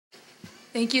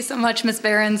Thank you so much, Miss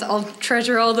Behrens. I'll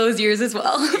treasure all those years as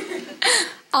well.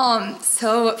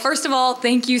 So first of all,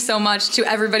 thank you so much to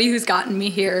everybody who's gotten me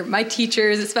here, my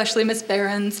teachers, especially Miss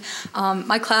Behrens,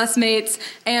 my classmates,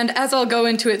 and as I'll go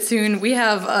into it soon, we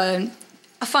have a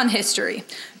fun history.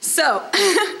 So,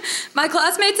 my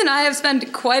classmates and I have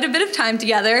spent quite a bit of time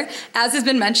together, as has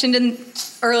been mentioned in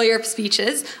earlier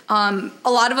speeches. A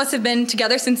lot of us have been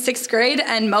together since 6th grade,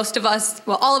 and most of us,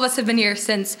 well, all of us have been here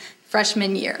since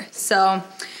freshman year. So,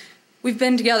 we've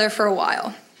been together for a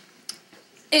while.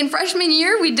 In freshman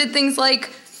year, we did things like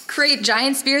create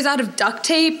giant spears out of duct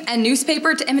tape and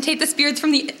newspaper to imitate the spears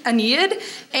from the Aeneid,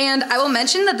 and I will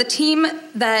mention that the team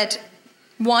that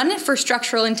won for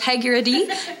structural integrity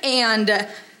and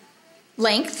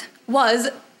length was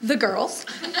the girls,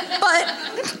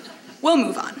 but we'll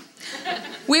move on.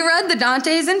 We read the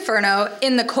Dante's Inferno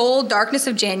in the cold darkness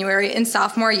of January in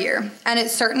sophomore year, and it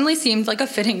certainly seemed like a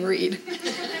fitting read.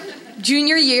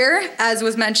 Junior year, as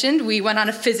was mentioned, we went on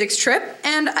a physics trip,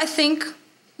 and I think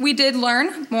we did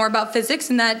learn more about physics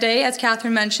in that day, as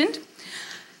Catherine mentioned.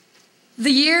 The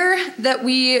year that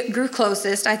we grew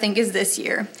closest, I think, is this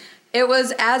year. It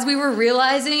was as we were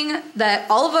realizing that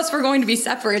all of us were going to be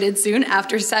separated soon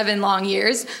after 7 long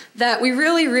years that we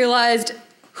really realized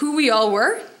who we all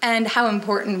were and how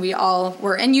important we all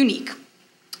were and unique.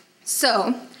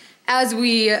 So, as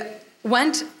we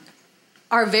went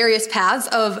our various paths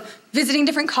of visiting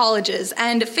different colleges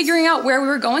and figuring out where we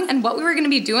were going and what we were going to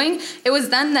be doing, it was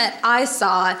then that I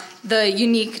saw the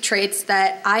unique traits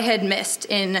that I had missed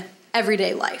in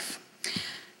everyday life.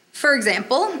 For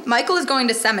example, Michael is going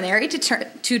to seminary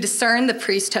to discern the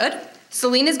priesthood,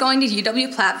 Celine is going to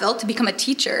UW-Platteville to become a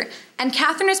teacher, and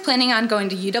Catherine is planning on going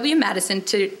to UW-Madison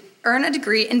to earn a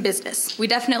degree in business. We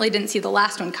definitely didn't see the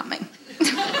last one coming.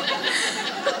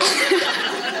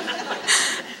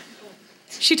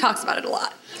 She talks about it a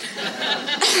lot.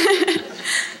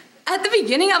 At the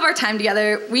beginning of our time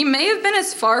together, we may have been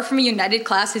as far from a united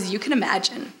class as you can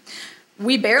imagine.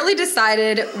 We barely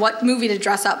decided what movie to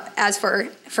dress up as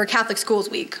for Catholic Schools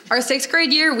Week. Our 6th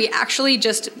grade year, we actually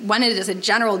just went it as a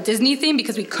general Disney theme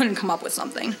because we couldn't come up with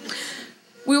something.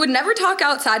 We would never talk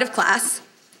outside of class,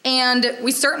 and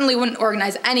we certainly wouldn't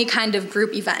organize any kind of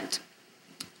group event.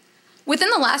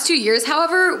 Within the last 2 years,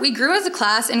 however, we grew as a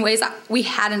class in ways we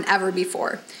hadn't ever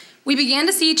before. We began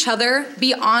to see each other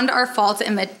beyond our faults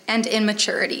and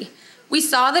immaturity. We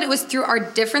saw that it was through our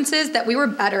differences that we were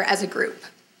better as a group.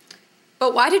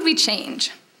 But why did we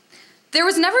change? There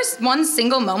was never one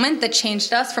single moment that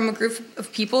changed us from a group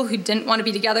of people who didn't want to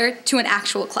be together to an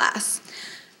actual class.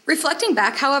 Reflecting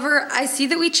back, however, I see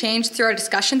that we changed through our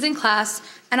discussions in class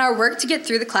and our work to get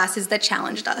through the classes that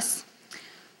challenged us.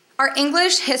 Our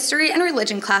English, history, and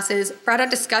religion classes brought out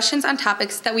discussions on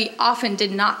topics that we often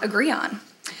did not agree on.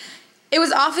 It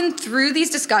was often through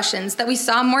these discussions that we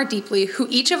saw more deeply who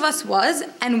each of us was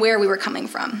and where we were coming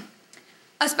from.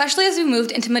 Especially as we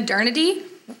moved into modernity,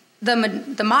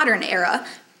 the modern era,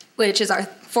 which is our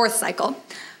 4th cycle,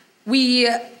 we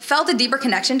felt a deeper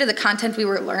connection to the content we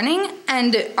were learning,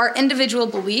 and our individual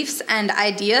beliefs and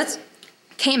ideas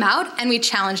came out, and we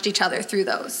challenged each other through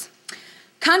those.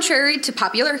 Contrary to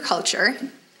popular culture,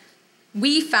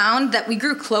 we found that we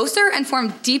grew closer and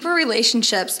formed deeper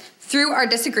relationships through our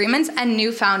disagreements and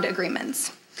newfound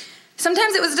agreements.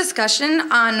 Sometimes it was a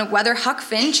discussion on whether Huck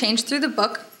Finn changed through the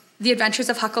book The Adventures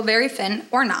of Huckleberry Finn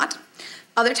or not.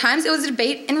 Other times it was a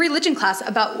debate in religion class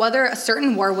about whether a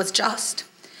certain war was just.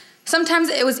 Sometimes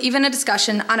it was even a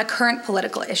discussion on a current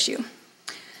political issue.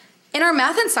 In our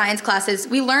math and science classes,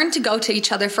 we learned to go to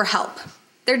each other for help.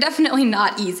 They're definitely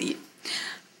not easy.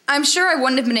 I'm sure I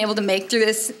wouldn't have been able to make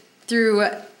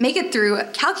it through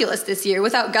calculus this year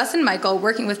without Gus and Michael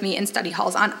working with me in study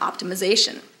halls on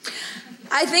optimization.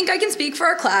 I think I can speak for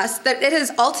our class that it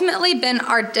has ultimately been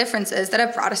our differences that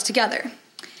have brought us together,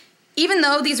 even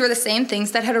though these were the same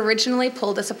things that had originally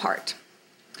pulled us apart.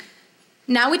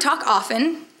 Now we talk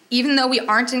often, even though we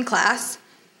aren't in class.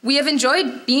 We have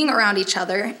enjoyed being around each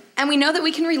other, and we know that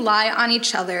we can rely on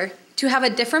each other to have a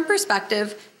different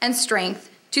perspective and strength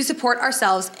to support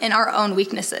ourselves in our own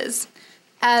weaknesses.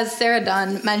 As Sarah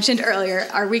Dunn mentioned earlier,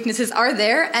 our weaknesses are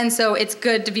there, and so it's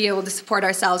good to be able to support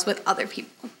ourselves with other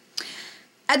people.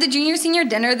 At the junior-senior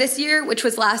dinner this year, which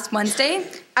was last Wednesday,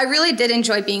 I really did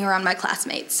enjoy being around my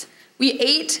classmates. We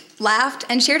ate, laughed,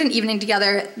 and shared an evening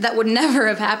together that would never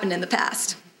have happened in the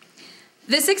past.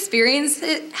 This experience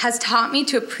has taught me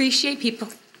to appreciate people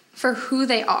for who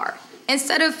they are,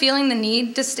 instead of feeling the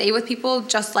need to stay with people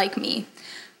just like me.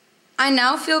 I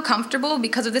now feel comfortable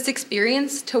because of this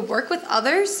experience to work with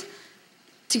others,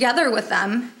 together with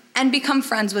them, and become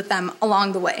friends with them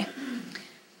along the way.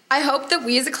 I hope that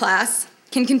we as a class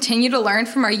can continue to learn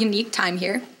from our unique time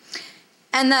here,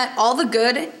 and that all the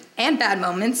good and bad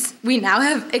moments we now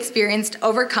have experienced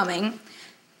overcoming,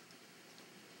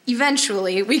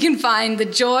 eventually we can find the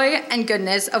joy and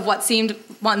goodness of what seemed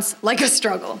once like a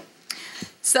struggle.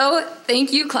 So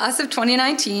thank you, class of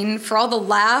 2019, for all the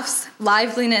laughs,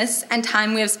 liveliness, and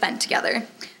time we have spent together.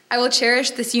 I will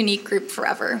cherish this unique group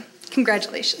forever.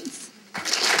 Congratulations.